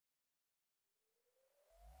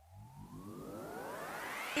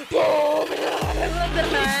Is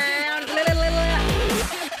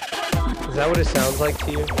that what it sounds like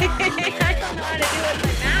to you? I don't know how to do it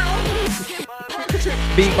with my mouth.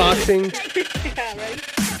 Beatboxing? Yeah, ready?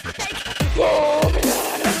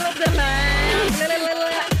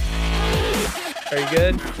 Are you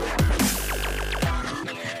good?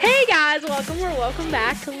 Hey guys, welcome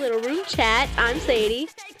back to Little Room Chat. I'm Sadie.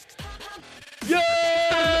 Yeah!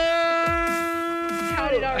 How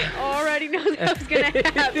did I already know that was gonna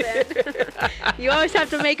happen? You always have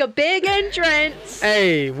to make a big entrance.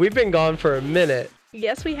 Hey, we've been gone for a minute,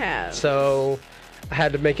 Yes, we have. so I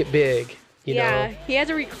had to make it big. You know? He has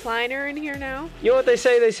a recliner in here now, You know what they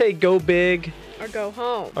say? They say go big or go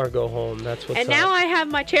home. or go home. That's what's And up. now I have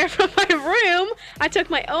my chair from my room. I took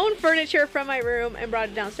my own furniture from my room and brought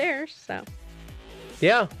it downstairs. So,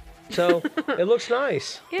 Yeah. So it looks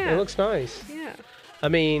nice. Yeah. It looks nice. yeah. I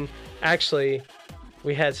mean, actually,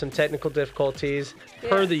 we had some technical difficulties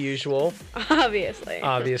per Yeah. the usual, Obviously.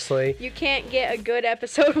 obviously. You can't get a good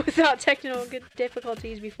episode without technical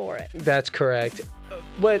difficulties before it. That's correct.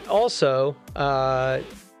 But also,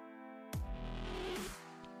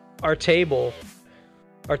 our table's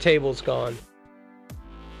gone.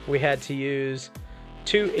 We had to use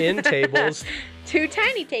two end tables, Two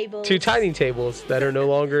tiny tables. two tiny tables that are no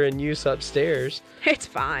longer in use upstairs. It's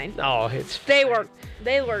fine. Oh, it's They work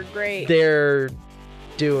great. they're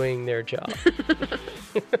doing their job.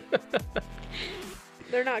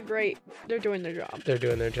 They're not great. They're doing their job. They're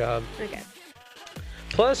doing their job. Okay.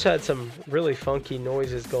 Plus, had some really funky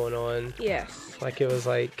noises going on. Yes. Like it was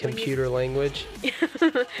like When you- computer language.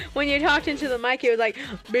 When you talked into the mic, it was like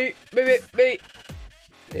beep beep beep beep.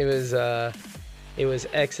 It was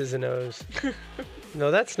X's and O's.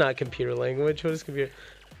 No, that's not computer language. What is computer?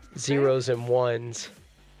 Zeros and ones.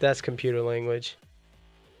 That's computer language.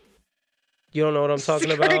 You don't know what I'm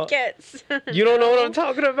talking about? Crickets. You don't know what I'm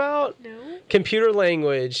talking about? No. Computer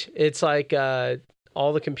language. It's like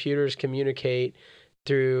all the computers communicate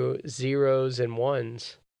through zeros and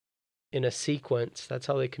ones in a sequence. That's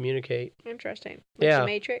how they communicate. Interesting. Like Yeah. The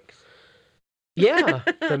Matrix. Yeah,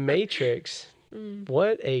 The Matrix. Mm,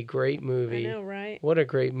 What a great movie. I know, right? What a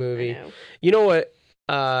great movie. I know. You know what?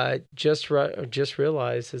 Just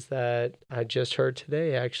realized is that I just heard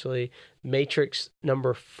today actually Matrix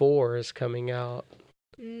number 4 is coming out.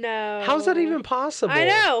 No. How's that even possible? I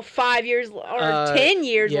know. 5 years or 10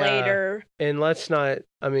 years yeah. later. And let's not,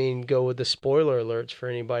 go with the spoiler alerts for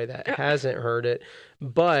anybody that hasn't heard it.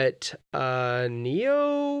 But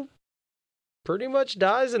Neo pretty much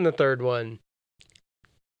dies in the third one.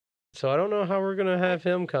 So I don't know how we're gonna have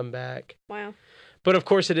him come back. Wow. But of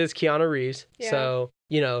course it is Keanu Reeves. Yeah. So,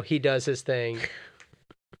 he does his thing.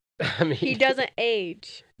 I mean, He doesn't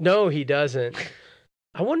age. No, he doesn't.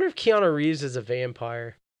 I wonder if Keanu Reeves is a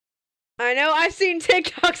vampire. I know. I've seen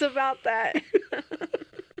TikToks about that.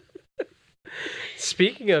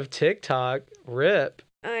 Speaking of TikTok, RIP.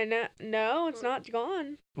 I know. No, it's not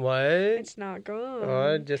gone. What? It's not gone.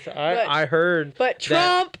 I heard. But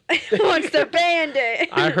Trump wants to ban it.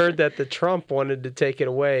 I heard that the Trump wanted to take it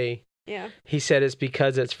away. Yeah. He said it's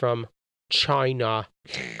because it's from China.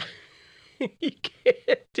 You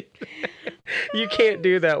can't do that. You can't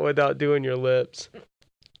do that without doing your lips.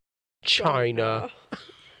 China.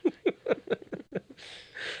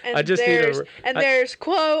 And I just need a. there's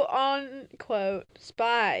quote unquote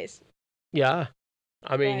spies. Yeah.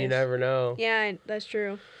 I mean, you Spies. never know. Yeah, that's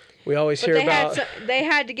true. We always But hear they about. they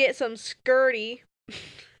had to get some skirty.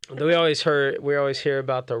 We always hear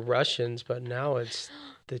about the Russians, but now it's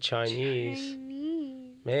the Chinese.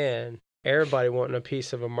 Man, everybody wanting a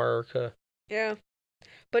piece of America. Yeah.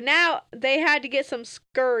 But now they had to get some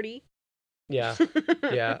skirty. Yeah,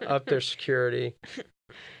 yeah, up their security.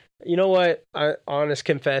 You know what? Honest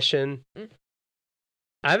confession.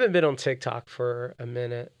 I haven't been on TikTok for a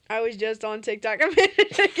minute. I was just on TikTok a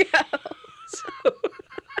minute ago.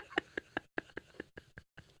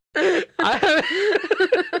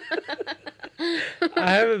 I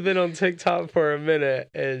haven't been on TikTok for a minute,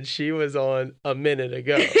 and she was on a minute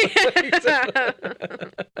ago.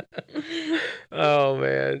 Oh,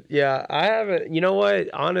 man. Yeah, I haven't. You know what?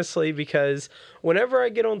 Honestly, because whenever I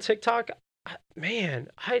get on TikTok, man,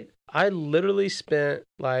 I literally spent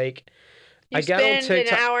like... You spend an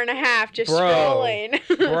hour and a half just scrolling.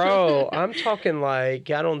 Bro, I'm talking like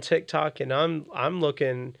got on TikTok and I'm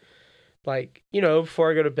looking like,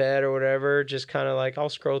 before I go to bed or whatever, just kind of like I'll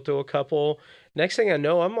scroll through a couple. Next thing I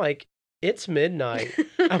know, I'm like, it's midnight.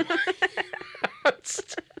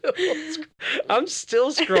 I'm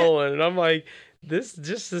still scrolling and I'm like, this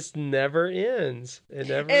never ends. It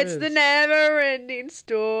never ends. It's the never ending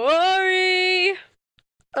story.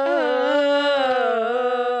 Oh.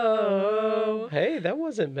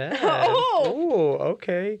 wasn't bad. Oh. Ooh,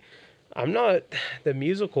 okay. I'm not the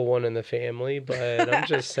musical one in the family, but I'm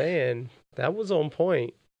just saying that was on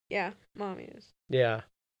point. Yeah, mommy is. Yeah.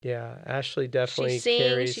 Yeah. Ashley definitely She sings.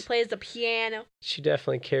 carries. She plays the piano. She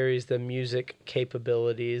definitely carries the music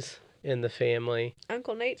capabilities in the family.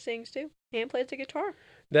 Uncle Nate sings too, and plays the guitar.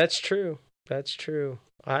 That's true. That's true.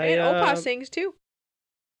 And Opa sings too.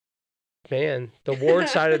 Man, the Ward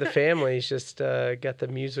side of the family's just got the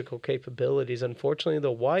musical capabilities. Unfortunately,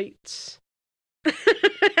 the Whites,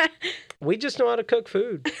 we just know how to cook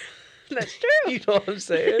food. That's true. You know what I'm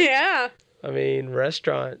saying? Yeah. I mean,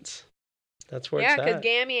 restaurants. That's where Yeah, it's because at.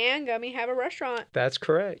 Gammy and Gummy have a restaurant. That's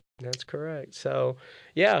correct. That's correct. So,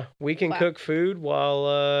 yeah, we can Wow. cook food while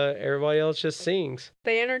everybody else just sings.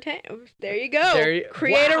 They entertain. There you go.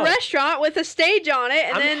 Create wow. a restaurant with a stage on it,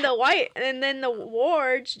 and I'm- then the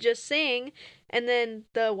Wards just sing, and then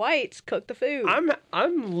the Whites cook the food.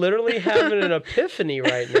 I'm literally having an epiphany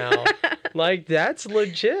right now. Like, that's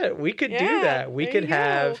legit. We could do Yeah, that. We there could you go.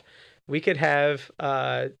 have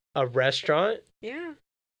a restaurant Yeah.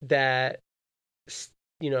 that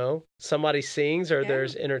somebody sings or Yeah.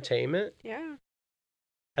 there's entertainment. Yeah.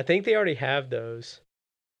 I think they already have those.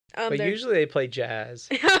 But usually they play jazz.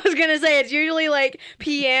 I was gonna say it's usually like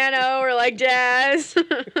piano or like jazz.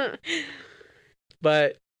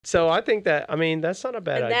 But so I think that that's not a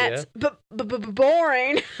bad and idea. that's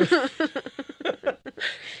boring.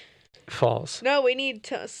 False. No, we need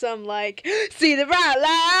some like see the bright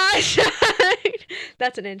light shine.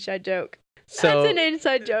 That's an inside joke. So That's an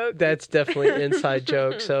inside joke. That's definitely an inside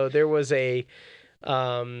joke. So there was a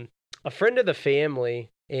friend of the family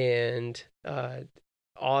and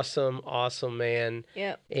awesome man.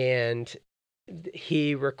 Yep. And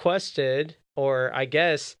he requested, or I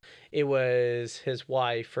guess it was his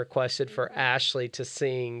wife requested for Ashley to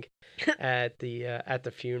sing at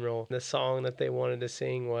the funeral. The song that they wanted to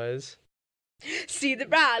sing was See the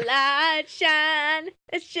bright light shine.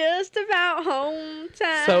 It's just about home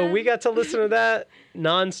time. So we got to listen to that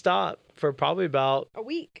nonstop for probably about a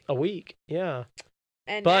week. a week. Yeah.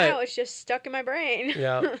 And But- now it's just stuck in my brain.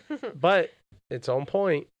 Yeah. But it's on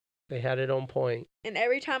point. They had it on point. And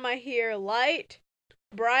every time I hear light,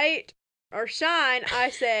 bright, or shine,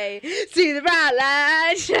 I say, see the bright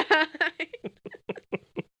light shine.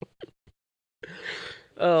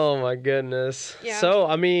 Oh my goodness. Yeah. So,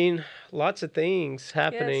 lots of things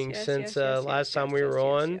happening since last time we were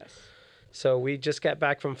on. So we just got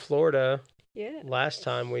back from Florida Yeah. last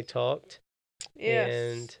time we talked.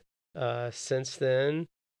 Yes. And since then,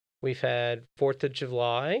 we've had 4th of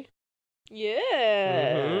July.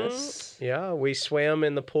 Yes. Yeah, we swam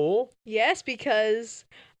in the pool. Yes, because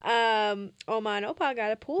Oma and Opa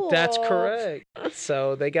got a pool. That's correct.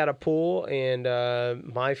 So they got a pool, and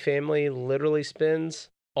my family literally spends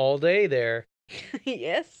all day there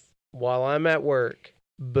Yes. while I'm at work.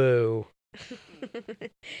 Boo.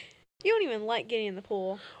 You don't even like getting in the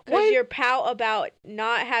pool What? because you're pout about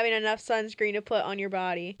not having enough sunscreen to put on your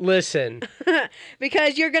body Listen,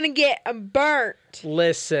 because you're gonna get burnt.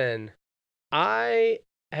 listen. I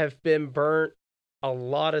have been burnt a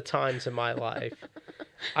lot of times in my life.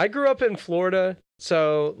 I grew up in Florida,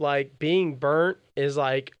 so like being burnt is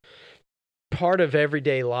like part of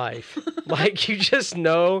everyday life. Like you just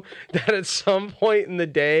know that at some point in the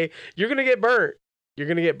day you're going to get burnt. You're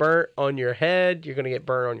going to get burnt on your head, you're going to get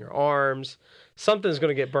burnt on your arms. Something's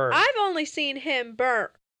going to get burnt. I've only seen him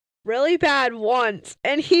burnt really bad once,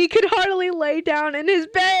 and he could hardly lay down in his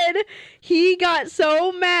bed. He got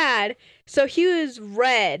so mad. So he was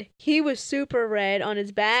red. He was super red on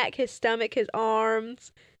his back, his stomach, his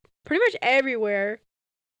arms, pretty much everywhere.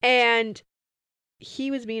 And he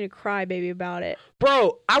was being a crybaby about it.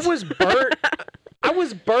 Bro, I was burnt. I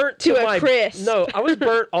was burnt To a my crisp. No, I was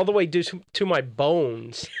burnt all the way to my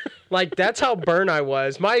bones. Like that's how burnt I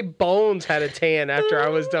was. My bones had a tan after I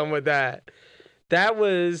was done with that. That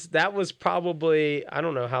was probably, I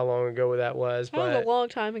don't know how long ago that was, That was but a long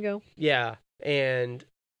time ago. yeah, and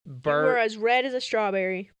You were burnt. as red as a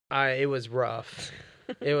strawberry. It was rough.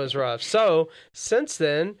 It was rough. So since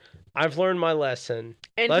then, I've learned my lesson.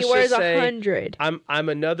 And Let's he wears just say 100. I'm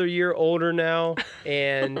another year older now,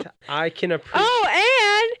 and I can appreciate. Oh,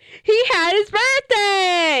 and he had his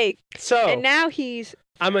birthday! So And now he's...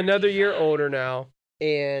 I'm another year older now,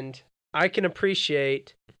 and I can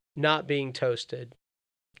appreciate not being toasted.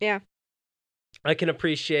 Yeah. I can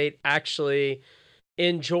appreciate actually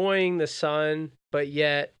enjoying the sun, but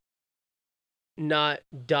yet not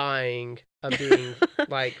dying of being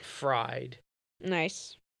like fried.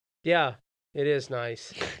 Nice. Yeah, it is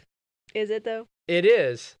nice. Is it, though? It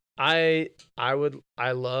is. I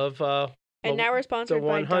love And now we're sponsored by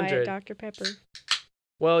 100. Diet Dr. Pepper.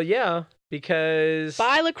 Well, yeah, because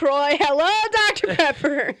Bye, LaCroix. Hello, Dr.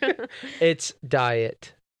 Pepper. it's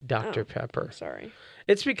Diet Dr. Oh, Pepper. Sorry.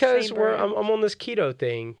 It's because Same I'm brand. on this keto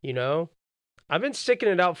thing, you know? I've been sticking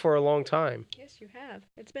it out for a long time. Yes, you have.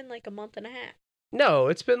 It's been like a month and a half. No,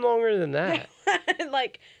 it's been longer than that.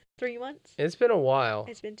 Like 3 months? It's been a while.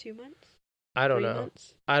 It's been 2 months? I don't 3 know.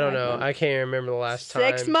 months? I don't 5 know. months? I can't remember the last time.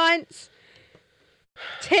 6 months?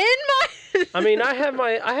 10 months? I mean, I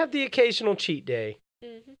have the occasional cheat day.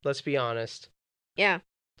 Mhm. Let's be honest. Yeah.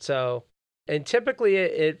 So, and typically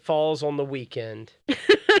it falls on the weekend.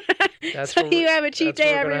 That's so what you have a cheat that's what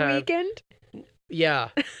day we're gonna every have. weekend? Yeah.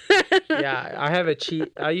 Yeah,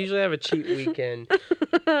 I usually have a cheat weekend.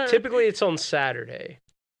 Typically it's on Saturday.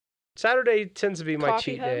 Saturday tends to be my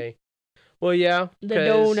Coffee cheat Hub? day. Well, yeah, The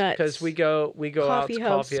donuts. because we go out Coffee to Hub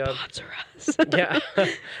Coffee Hub. sponsor us. Yeah.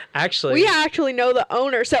 Actually, We actually know the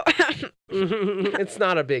owner, so it's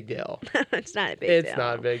not a big deal. it's not a big deal. It's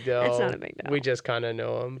not a big deal. It's not a big deal. We just kind of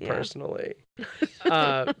know him Yeah. personally.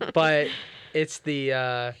 But it's the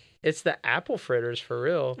apple fritters for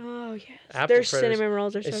real. Oh yes, Apple their fritters. cinnamon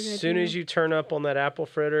rolls are so good. As soon as too. you turn up on that apple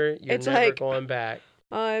fritter, you're It's never like- going back.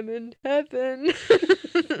 I'm in heaven.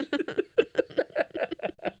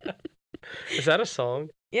 Is that a song?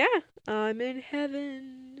 Yeah, I'm in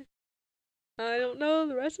heaven. I don't know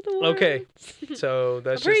the rest of the words. Okay, So I'm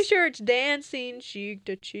that's pretty just. sure it's dancing cheek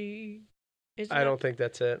to cheek. Isn't I it? don't think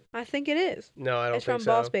that's it. I think it is. No, I don't It's think from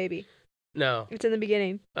so. Boss Baby. No, It's in the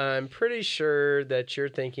beginning. I'm pretty sure that you're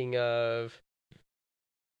thinking of.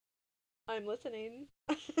 I'm listening.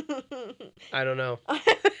 I don't know. What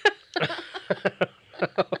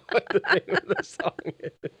the name of the song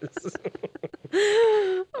is.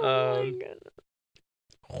 oh my Um, goodness.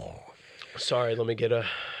 Sorry, let me get a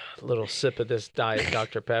little sip of this Diet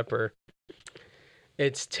Dr. Pepper.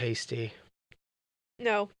 It's tasty.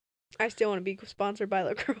 No, I still want to be sponsored by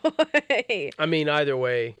LaCroix. I mean, either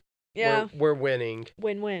way, Yeah, we're winning.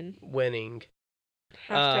 win-win. Winning.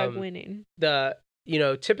 Hashtag winning.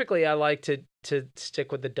 Typically I like to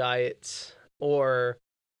stick with the diets or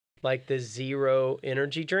like the zero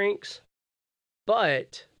energy drinks.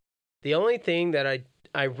 But the only thing that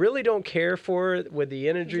I really don't care for with the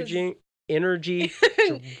energy This- drinks Energy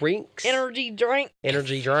drink. energy drinks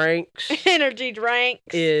Energy drinks.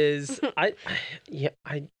 is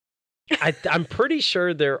I'm pretty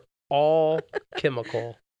sure they're all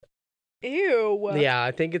chemical. Ew. Yeah,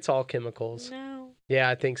 I think it's all chemicals. No. Yeah,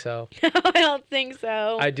 I think so. I don't think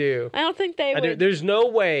so. I do. I don't think they I do. would. There's no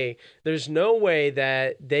way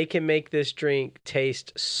that they can make this drink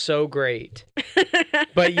taste so great,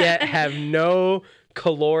 but yet have no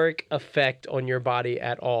caloric effect on your body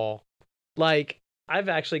at all. Like, I've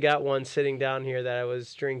actually got one sitting down here that I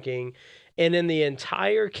was drinking, and in the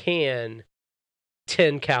entire can,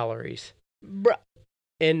 10 calories. Bruh.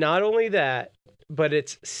 And not only that, but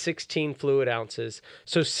it's 16 fluid ounces.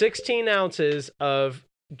 So 16 ounces of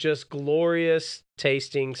just glorious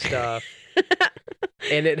tasting stuff.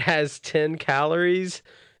 And it has 10 calories.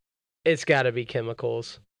 It's got to be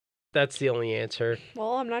chemicals. That's the only answer.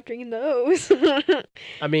 Well, I'm not drinking those.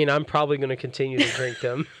 I mean, I'm probably going to continue to drink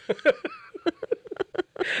them.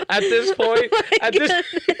 At this point, Oh my at this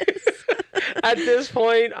goodness. at this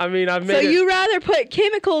point, I mean, I've So made it. you rather put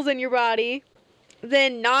chemicals in your body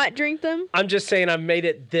than not drink them? I'm just saying I've made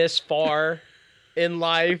it this far in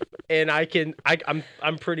life, and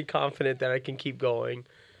I'm pretty confident that I can keep going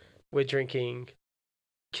with drinking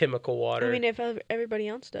chemical water. I mean, if everybody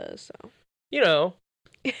else does, so. You know,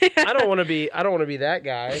 I don't want to be that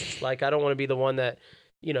guy. Like, I don't want to be the one that,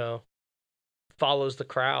 follows the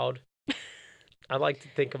crowd. I like to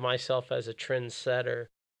think of myself as a trendsetter.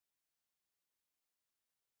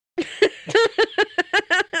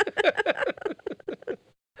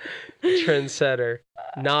 Trendsetter,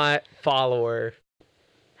 not follower.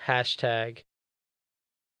 Hashtag.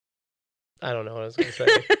 I don't know what I was gonna say.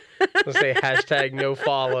 Let's say hashtag no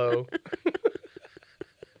follow.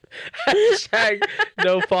 Hashtag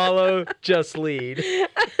no follow, just lead.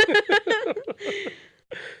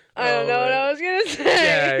 I don't know what I was gonna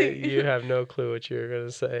Yeah, say. you have no clue what you were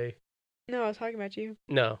gonna say. No, I was talking about you.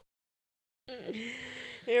 No.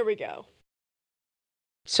 Here we go.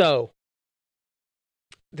 So,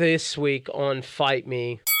 this week on Fight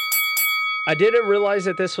Me, I didn't realize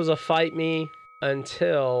that this was a Fight Me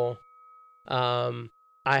until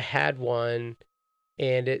I had one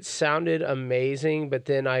and it sounded amazing, but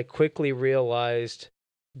then I quickly realized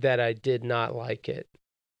that I did not like it.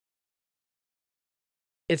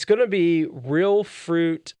 It's going to be real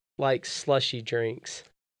fruit like slushy drinks.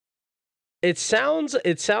 It sounds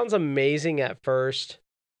amazing at first,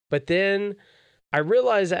 but then I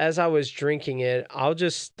realized as I was drinking it, I'll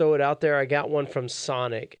just throw it out there. I got one from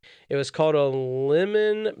Sonic. It was called a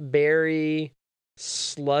lemon berry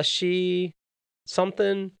slushy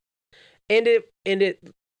something, and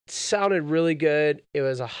it sounded really good. It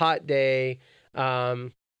was a hot day.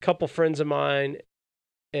 Couple friends of mine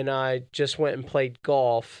and I just went and played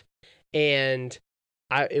golf, and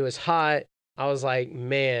it was hot. I was like,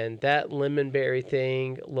 man, that lemonberry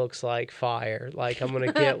thing looks like fire. Like, I'm going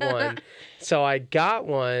to get one. So I got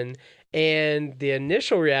one, and the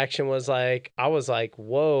initial reaction was like, I was like,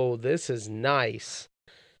 whoa, this is nice.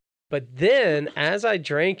 But then as I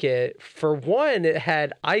drank it, for one, it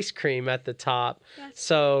had ice cream at the top.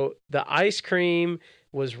 So the ice cream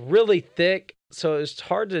was really thick, so it was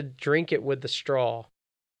hard to drink it with the straw.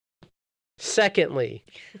 Secondly,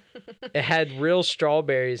 it had real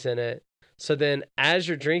strawberries in it. So then as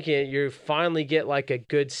you're drinking it, you finally get like a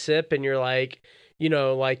good sip, and you're like,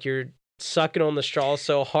 like you're sucking on the straw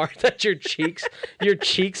so hard that your cheeks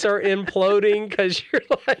are imploding, because you're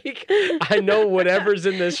like, I know whatever's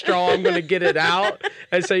in this straw, I'm going to get it out.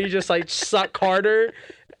 And so you just like suck harder.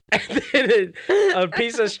 And then a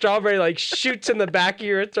piece of strawberry like shoots in the back of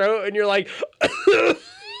your throat, and you're like,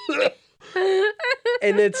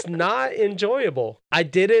 and it's not enjoyable. I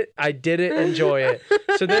didn't enjoy it.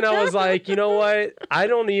 So then I was like, you know what? I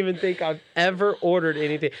don't even think I've ever ordered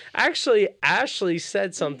anything. Actually, Ashley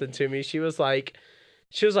said something to me. She was like,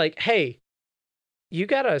 hey, you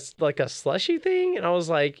got a slushy thing? And I was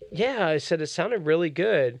like, yeah. I said, it sounded really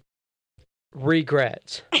good.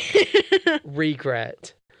 Regret.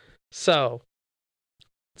 So,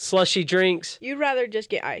 slushy drinks. You'd rather just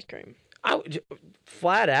get ice cream.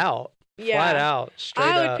 Flat out. Yeah. Flat out. Straight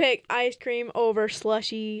up. I would pick ice cream over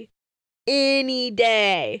slushy any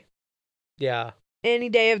day. Yeah. Any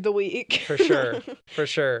day of the week. For sure. For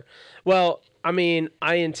sure. Well, I mean,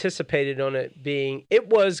 I anticipated on it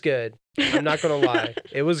was good. I'm not going to lie.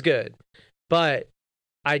 It was good. But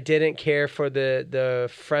I didn't care for the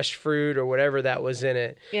fresh fruit or whatever that was in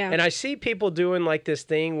it. Yeah. And I see people doing like this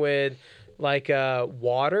thing with like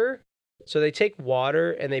water. So they take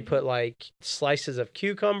water and they put like slices of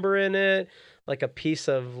cucumber in it, like a piece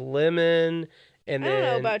of lemon, and then I don't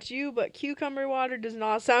know about you, but cucumber water does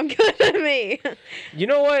not sound good to me. You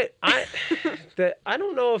know what? I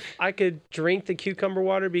don't know if I could drink the cucumber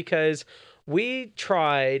water, because we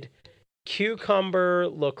tried cucumber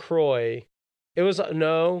LaCroix. It was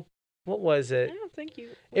what was it? I don't think you.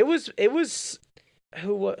 It was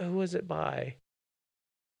who was it by?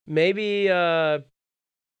 Maybe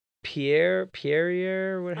Pierre,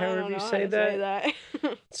 however you say that.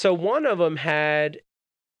 So one of them had,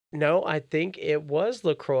 I think it was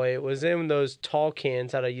LaCroix. It was in those tall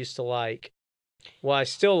cans that I used to like. Well, I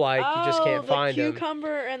still like. You just can't find them. The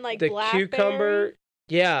cucumber and like the blackberry. Cucumber,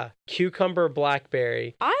 yeah, cucumber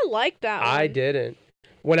blackberry. I like that one. I didn't.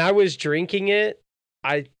 When I was drinking it,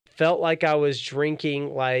 I felt like I was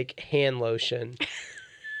drinking like hand lotion.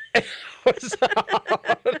 I was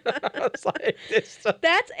like,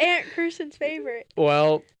 that's Aunt Kirsten's favorite.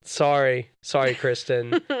 Well, sorry,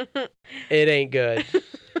 Kristen. It ain't good.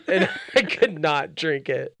 And I could not drink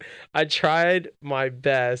it. I tried my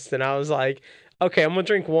best, and I was like, okay, I'm gonna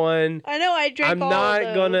drink one. I know I drank all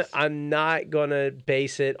of those. I'm not gonna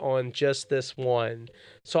base it on just this one.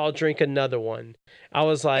 So I'll drink another one. I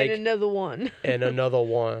was like, and another one. And another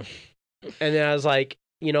one. And then I was like,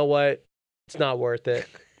 you know what? It's not worth it.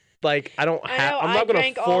 Like, I'm not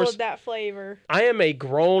going to force all of that flavor. I am a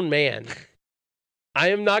grown man.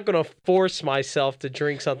 I am not going to force myself to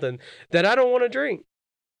drink something that I don't want to drink.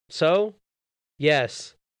 So,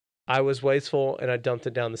 yes, I was wasteful and I dumped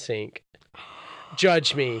it down the sink.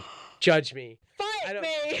 Judge me. Fight me. I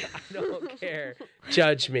don't care.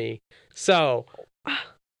 Judge me. So,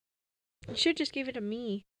 you should just give it to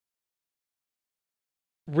me.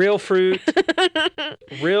 Real fruit,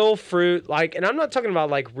 like, and I'm not talking about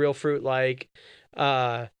like real fruit, like,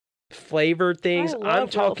 flavored things. I'm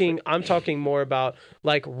talking more about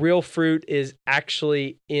like real fruit is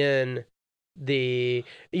actually in the,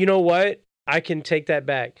 you know what? I can take that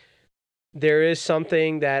back. There is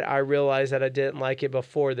something that I realized that I didn't like it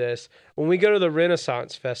before this. When we go to the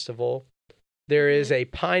Renaissance Festival, there is a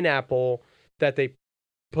pineapple that they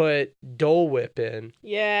put Dole Whip in.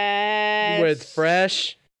 Yes. With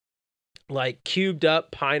fresh, like, cubed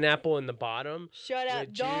up pineapple in the bottom. Shut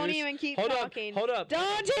up. Don't even keep talking. Hold up.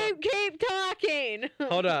 Don't keep talking.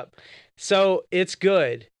 Hold up. So, it's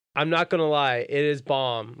good. I'm not going to lie. It is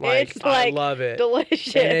bomb. Like, I love it.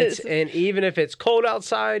 Delicious. And even if it's cold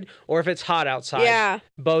outside or if it's hot outside. Yeah.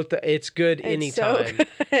 Both, it's good anytime. So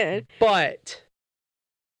good. But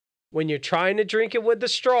when you're trying to drink it with the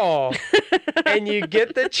straw, and you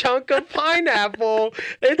get the chunk of pineapple.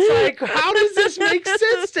 It's like, how does this make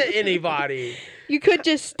sense to anybody? You could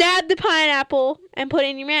just stab the pineapple and put it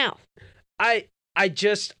in your mouth. I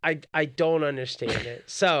don't understand it.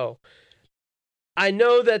 So, I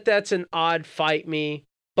know that that's an odd fight me,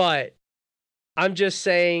 but I'm just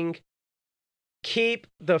saying, keep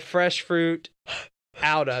the fresh fruit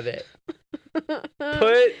out of it.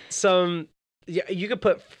 Put some, you could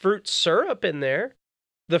put fruit syrup in there.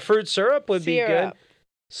 The fruit syrup would be good.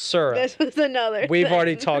 Syrup. This was another We've thing.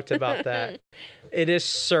 already talked about that. It is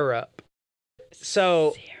syrup.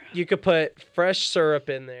 So you could put fresh syrup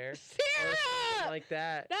in there. Syrup! Like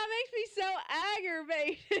that. That makes me so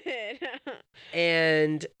aggravated.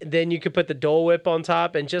 And then you could put the Dole Whip on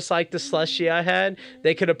top. And just like the slushie I had,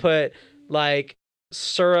 they could have put like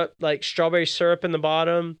syrup, like strawberry syrup in the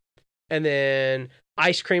bottom. And then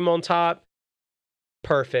ice cream on top.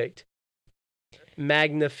 Perfect.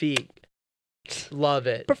 Magnifique. Love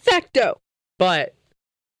it. Perfecto. But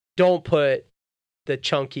don't put the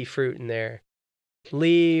chunky fruit in there.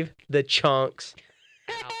 Leave the chunks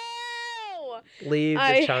out. Ew! Leave the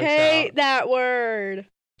I chunks hate out. that word.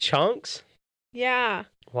 Chunks? Yeah.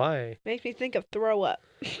 Why? Makes me think of throw up.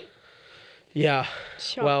 Yeah.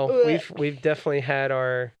 Chunk- Well, Ugh. we've definitely had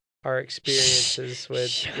our experiences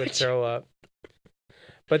with throw up.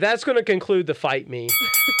 But that's going to conclude the fight me.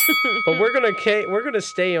 But we're gonna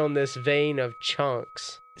stay on this vein of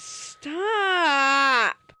chunks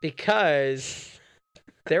Stop. because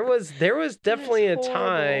there was definitely a That's horrible.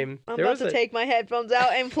 time. I'm there about was to a, take my headphones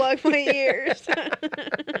out and plug my ears.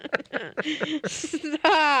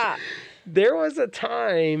 Stop. There was a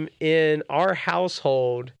time in our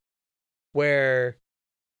household where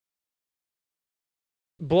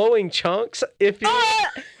blowing chunks, if you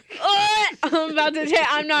I'm about to take.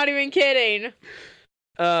 I'm not even kidding.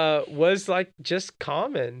 was like just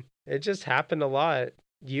common. It just happened a lot.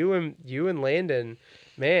 You and Landon,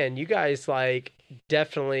 man, you guys like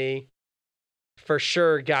definitely for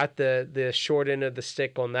sure got the short end of the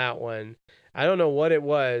stick on that one. I don't know what it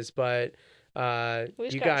was, but We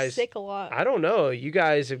just you got guys sick a lot. I don't know. You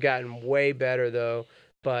guys have gotten way better though,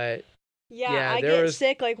 but Yeah, I there get was-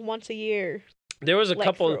 sick like once a year. there was a Like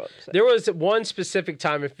couple throw up, so. there was one specific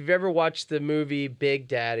time, if you've ever watched the movie Big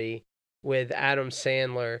Daddy with Adam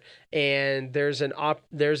Sandler, and there's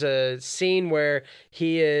a scene where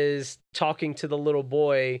he is talking to the little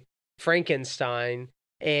boy Frankenstein,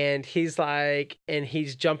 and he's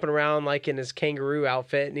jumping around like in his kangaroo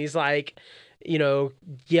outfit, and he's like, you know,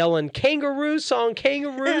 yelling kangaroo song,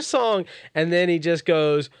 and then he just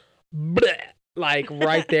goes bleh, like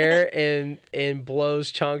right there and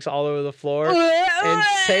blows chunks all over the floor. And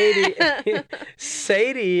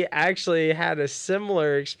Sadie actually had a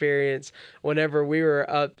similar experience whenever we were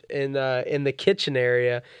up in the kitchen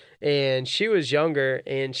area, and she was younger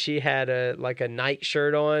and she had a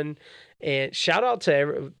nightshirt on. And shout out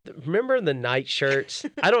to remember the night shirts?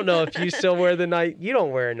 I don't know if you still wear you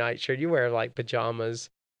don't wear a nightshirt. You wear like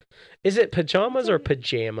pajamas. Is it pajamas or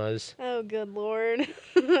pajamas? Oh, good lord.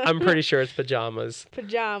 I'm pretty sure it's pajamas.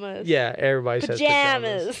 Pajamas. Yeah, everybody says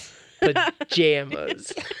pajamas.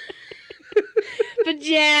 Pajamas.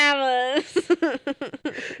 Pajamas.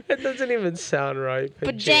 It doesn't even sound right.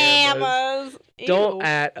 Pajamas. Don't Ew.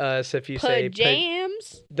 at us if you say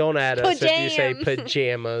Pajams. don't at us if you say Pajams.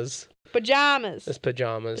 pajamas. Pajamas. It's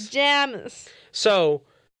pajamas. Pajamas. So,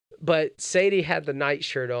 but Sadie had the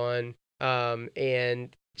nightshirt on,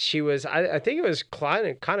 and she was I think it was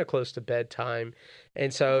kind of close to bedtime,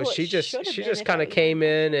 and so Oh, it she just should have been if kind I of was came on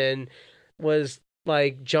in and was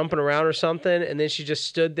like jumping around or something, and then she just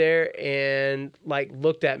stood there and like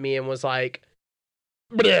looked at me and was like,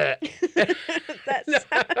 bleh. That's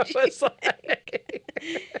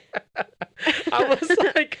I was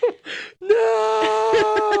like,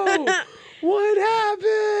 no, what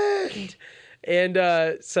happened?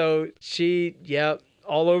 And so she,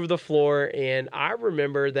 all over the floor. And I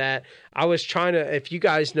remember that I was trying to, if you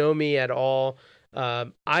guys know me at all,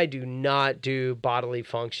 I do not do bodily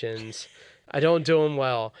functions. I don't do them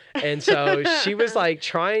well. And so she was like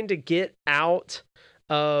trying to get out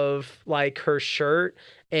of like her shirt,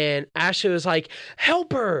 and Ashley was like,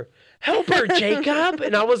 help her, Jacob.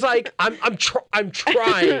 And I was like, I'm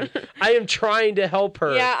trying. I am trying to help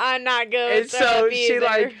her. Yeah, I'm not good. And so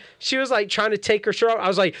she was like trying to take her shirt off. I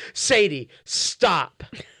was like, Sadie, stop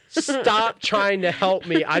trying to help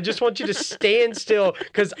me. I just want you to stand still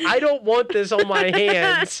because I don't want this on my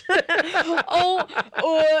hands.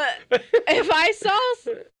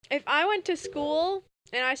 If I went to school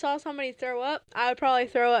and I saw somebody throw up, I would probably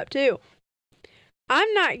throw up too.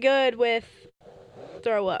 I'm not good with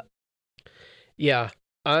throw up. Yeah.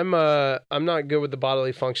 I'm not good with the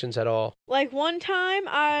bodily functions at all. Like one time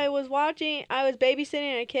I was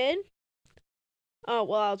babysitting a kid. Oh,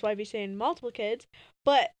 well, I was babysitting multiple kids,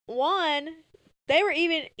 but they were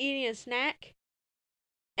even eating a snack,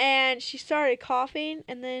 and she started coughing,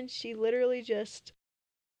 and then she literally just,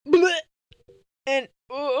 bleh, and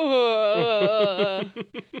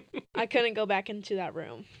I couldn't go back into that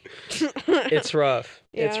room. It's rough.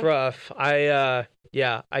 Yeah. It's rough. I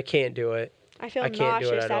can't do it. I feel I can't do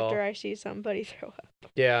it nauseous at after all. I see somebody throw up.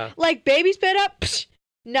 Yeah. Like baby spit up, psh,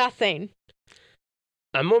 nothing.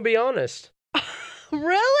 I'm gonna be honest.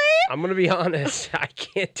 Really? I'm gonna be honest. I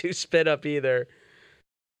can't do spit up either.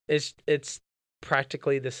 It's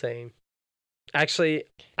practically the same. Actually,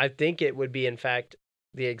 I think it would be in fact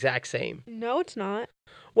the exact same. No, it's not.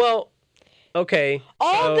 Well, okay.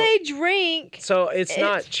 All they drink. So it's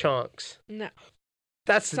not chunks. No.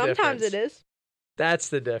 That's the Sometimes difference. it is. That's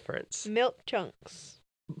the difference. Milk chunks.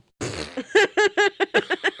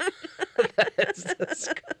 That's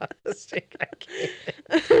disgusting.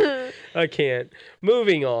 I can't.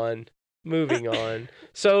 Moving on.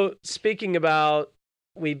 So speaking about,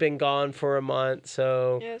 we've been gone for a month.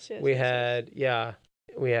 So Yes. we had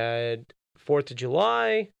 4th of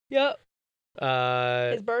July. Yep.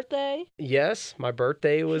 Uh, His birthday. yes, my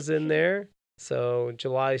birthday was in there. So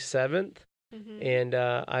July 7th, Mm-hmm. and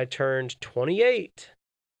I turned 28.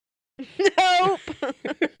 Nope.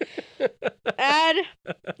 Add,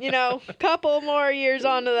 a couple more years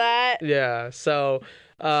onto that. Yeah. So,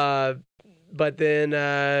 but then,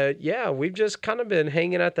 we've just kind of been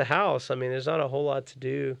hanging at the house. I mean, there's not a whole lot to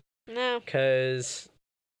do No. because,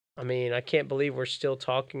 I mean, I can't believe we're still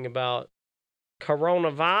talking about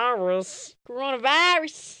coronavirus.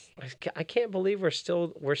 I can't believe we're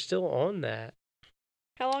still on that.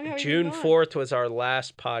 How long have you June been gone? 4th was our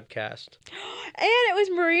last podcast. And it was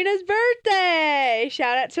Marina's birthday.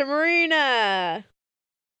 Shout out to Marina.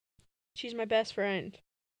 She's my best friend.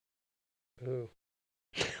 Ooh,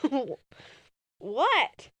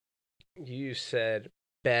 What? you said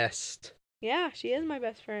best. Yeah, she is my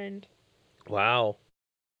best friend. Wow.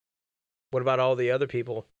 What about all the other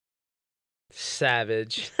people?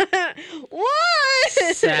 Savage. What?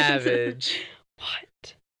 Savage.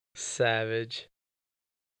 What? Savage.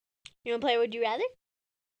 You want to play Would You Rather?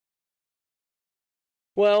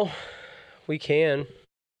 Well, we can.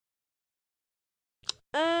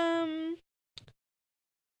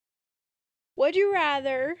 Would you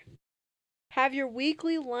rather have your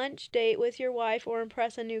weekly lunch date with your wife or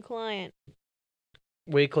impress a new client?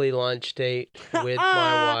 Weekly lunch date with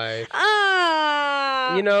my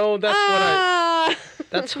wife. You know,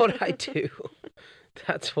 That's what I do.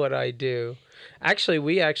 That's what I do. Actually,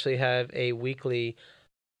 we actually have a weekly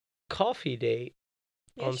coffee date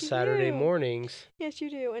on Saturday mornings. Yes, you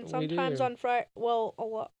do. And We sometimes do. on Friday, well, a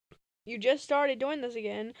lot. You just started doing this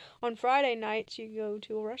again. On Friday nights, you go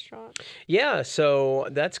to a restaurant. Yeah, so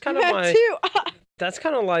that's kind of my too. that's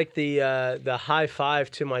kind of like the high five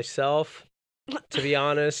to myself, to be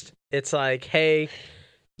honest. It's like, hey,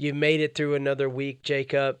 you made it through another week,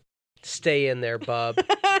 Jacob. Stay in there, bub.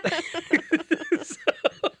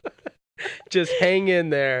 Just hang in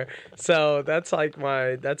there. So that's like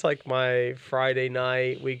my Friday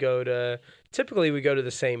night. Typically we go to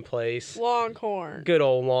the same place. Longhorn. Good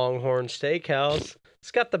old Longhorn Steakhouse.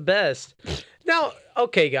 It's got the best. Now,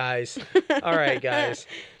 okay, guys. All right, guys.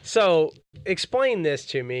 So explain this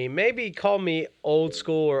to me. Maybe call me old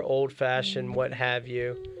school or old fashioned, what have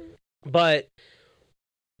you. But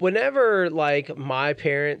whenever like my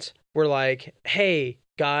parents were like, hey,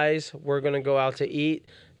 guys, we're going to go out to eat,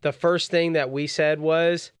 the first thing that we said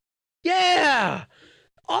was, yeah,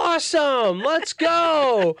 awesome, let's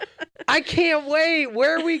go. I can't wait.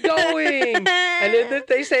 Where are we going? And then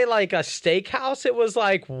they say like a steakhouse. It was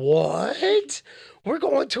like, what? We're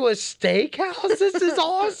going to a steakhouse? This is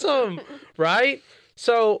awesome, right?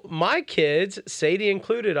 So my kids, Sadie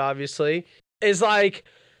included, obviously, is like,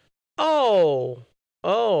 oh,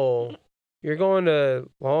 you're going to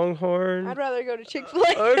Longhorn? I'd rather go to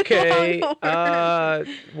Chick-fil-A. Okay,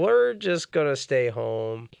 Longhorn. we're just gonna stay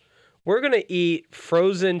home. We're gonna eat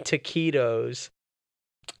frozen taquitos.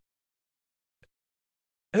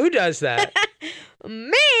 Who does that?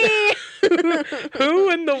 Me.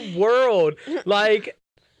 Who in the world? Like,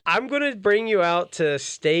 I'm gonna bring you out to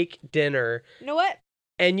steak dinner, You know what?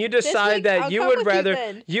 and you This decide week, that I'll you come would with rather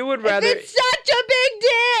then. you would If rather it's such a big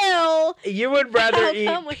deal. you would rather I'll eat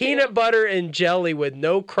come with peanut you. butter and jelly with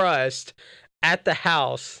no crust at the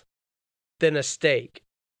house than a steak.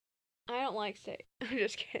 I don't like steak. I'm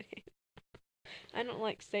just kidding. I don't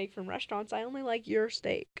like steak from restaurants. I only like your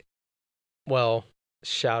steak. Well,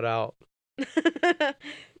 shout out.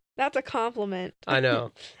 That's a compliment. I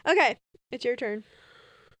know. Okay, it's your turn.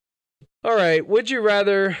 All right. Would you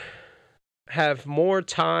rather have more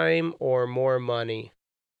time or more money?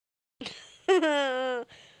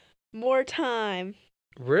 More time.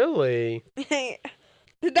 Really?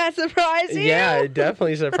 Did that surprise you? Yeah, it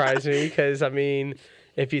definitely surprised me because, I mean,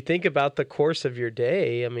 if you think about the course of your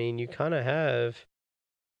day, I mean, you kind of have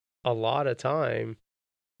a lot of time.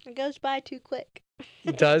 It goes by too quick.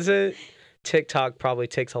 Does it? TikTok probably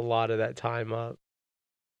takes a lot of that time up.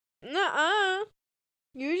 Nuh-uh.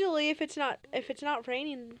 Usually, if it's not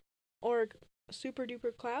raining or super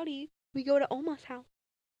duper cloudy, we go to Oma's house.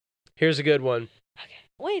 Here's a good one. Okay.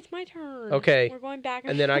 Wait, it's my turn. Okay. We're going back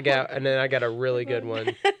And then I got a really good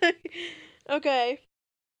one. Okay.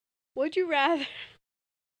 Would you rather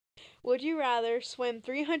swim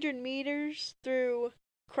 300 meters through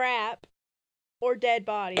crap or dead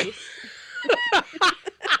bodies?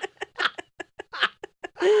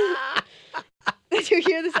 Did you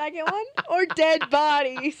hear the second one? Or dead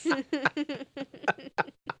bodies?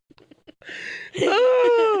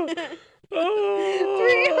 Oh,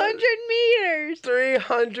 300 meters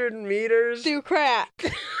 300 meters through crap.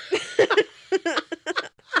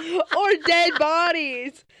 Or dead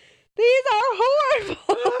bodies. These are horrible.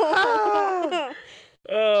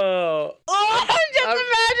 Oh, I'm just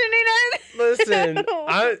imagining it. listen,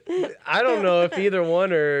 I don't know if either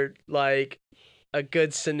one are like a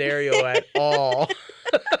good scenario at all.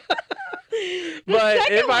 But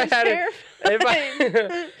if I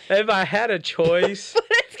had a choice, but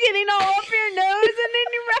it's getting all up your nose and in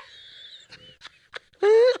your mouth.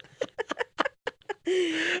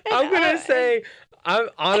 I'm gonna say I'm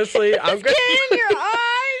honestly I'm gonna get in your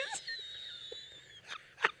eyes.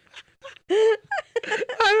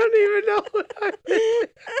 I don't even know what I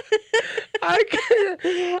meant. I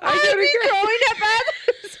gotta be growing up as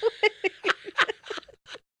a swing.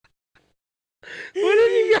 What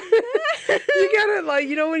have you got? You gotta, like,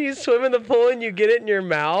 you know when you swim in the pool and you get it in your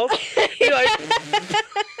mouth? You're like...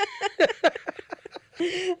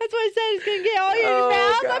 That's why I said it's gonna get all your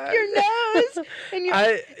mouth, God. up your nose, and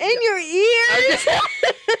in your ears.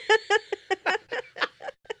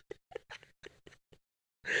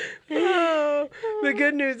 Oh, the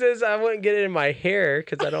good news is I wouldn't get it in my hair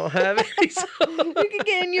because I don't have any. So. You can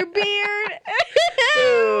get in your beard.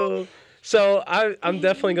 Oh. So I'm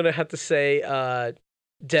definitely gonna have to say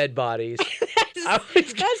dead bodies.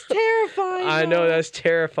 That's terrifying. I know that's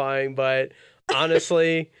terrifying, but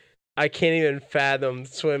honestly, I can't even fathom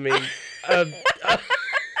swimming.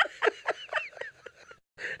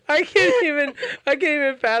 I can't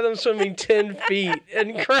even fathom swimming 10 feet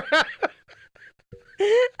in crap.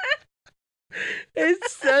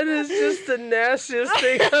 That is just the nastiest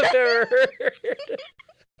thing I've ever heard.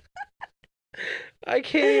 I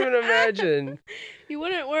can't even imagine. You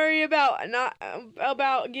wouldn't worry about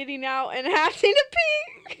getting out and having to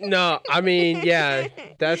pee. No, I mean, yeah,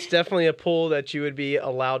 that's definitely a pool that you would be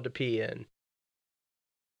allowed to pee in.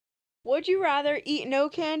 Would you rather eat no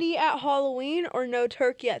candy at Halloween or no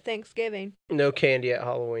turkey at Thanksgiving? No candy at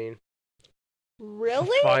Halloween.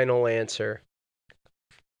 Really? Final answer.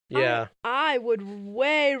 Yeah. I would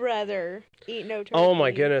way rather eat no turkey. Oh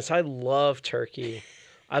my goodness, I love turkey.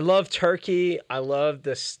 I love turkey. I love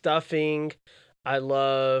the stuffing. I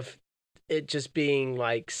love it just being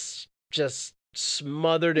like just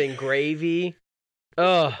smothered in gravy.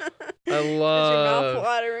 Oh, I love. Is your mouth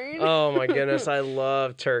watering? Oh my goodness, I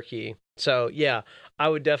love turkey. So yeah, I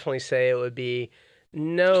would definitely say it would be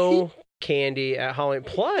no candy at Halloween.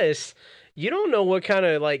 Plus, you don't know what kind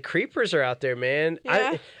of like creepers are out there, man.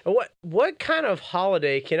 Yeah. What kind of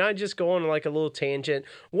holiday? Can I just go on like a little tangent?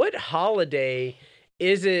 What holiday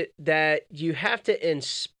is it that you have to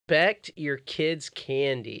inspect your kids'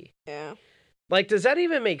 candy? Yeah. Like, does that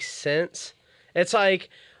even make sense? It's like,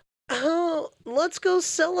 oh, let's go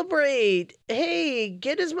celebrate. Hey,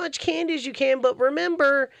 get as much candy as you can, but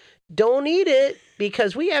remember, don't eat it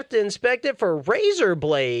because we have to inspect it for razor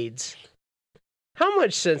blades. How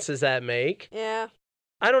much sense does that make? Yeah.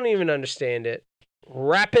 I don't even understand it.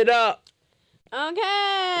 Wrap it up.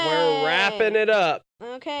 Okay. We're wrapping it up.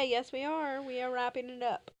 Okay, yes we are. We are wrapping it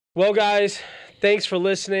up. Well, guys, thanks for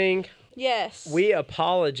listening. Yes. We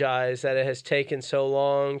apologize that it has taken so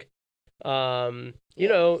long. You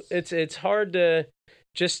know, it's hard to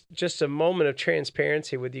just a moment of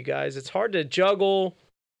transparency with you guys. It's hard to juggle,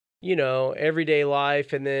 you know, everyday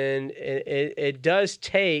life, and then it does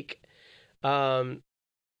take a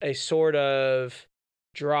sort of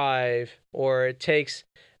drive, or it takes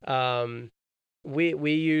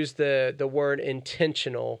we use the word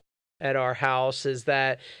intentional at our house is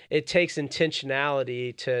that it takes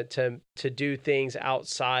intentionality to do things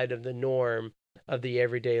outside of the norm of the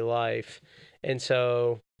everyday life. And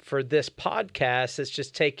so for this podcast, it's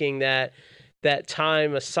just taking that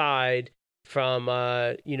time aside from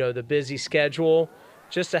the busy schedule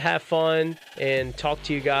just to have fun and talk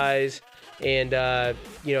to you guys and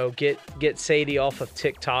get Sadie off of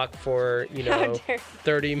TikTok for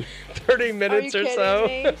 30 minutes or so.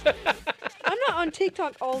 Me? I'm not on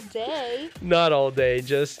TikTok all day. Not all day,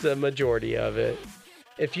 just a majority of it.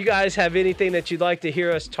 If you guys have anything that you'd like to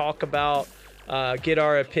hear us talk about, get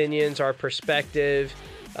our opinions, our perspective,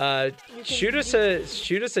 shoot us a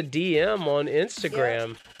DM on Instagram.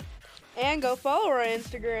 Yep. And go follow our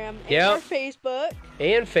Instagram and our Facebook.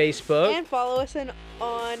 And Facebook. And follow us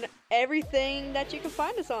on everything that you can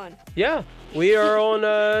find us on. Yeah. We are on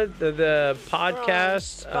the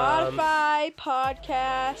podcast. Spotify,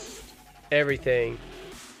 podcast. Everything.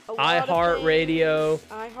 iHeartRadio.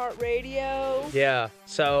 iHeartRadio. Yeah.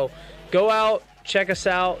 So go out, check us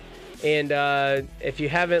out. And if you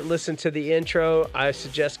haven't listened to the intro, I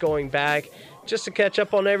suggest going back just to catch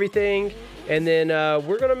up on everything. And then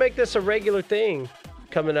we're going to make this a regular thing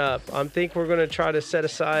coming up. I think we're going to try to set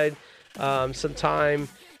aside some time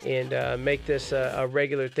and make this a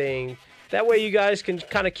regular thing. That way you guys can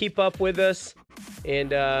kind of keep up with us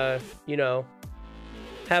and, have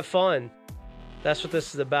fun. That's what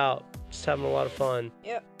this is about. Just having a lot of fun.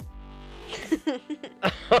 Yep.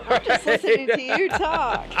 I'm just listening to you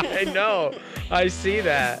talk. I know. I see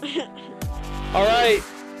that. All right.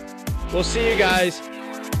 We'll see you guys.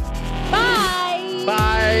 Bye.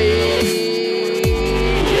 Bye.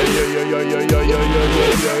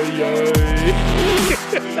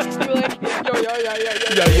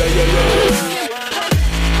 Yo.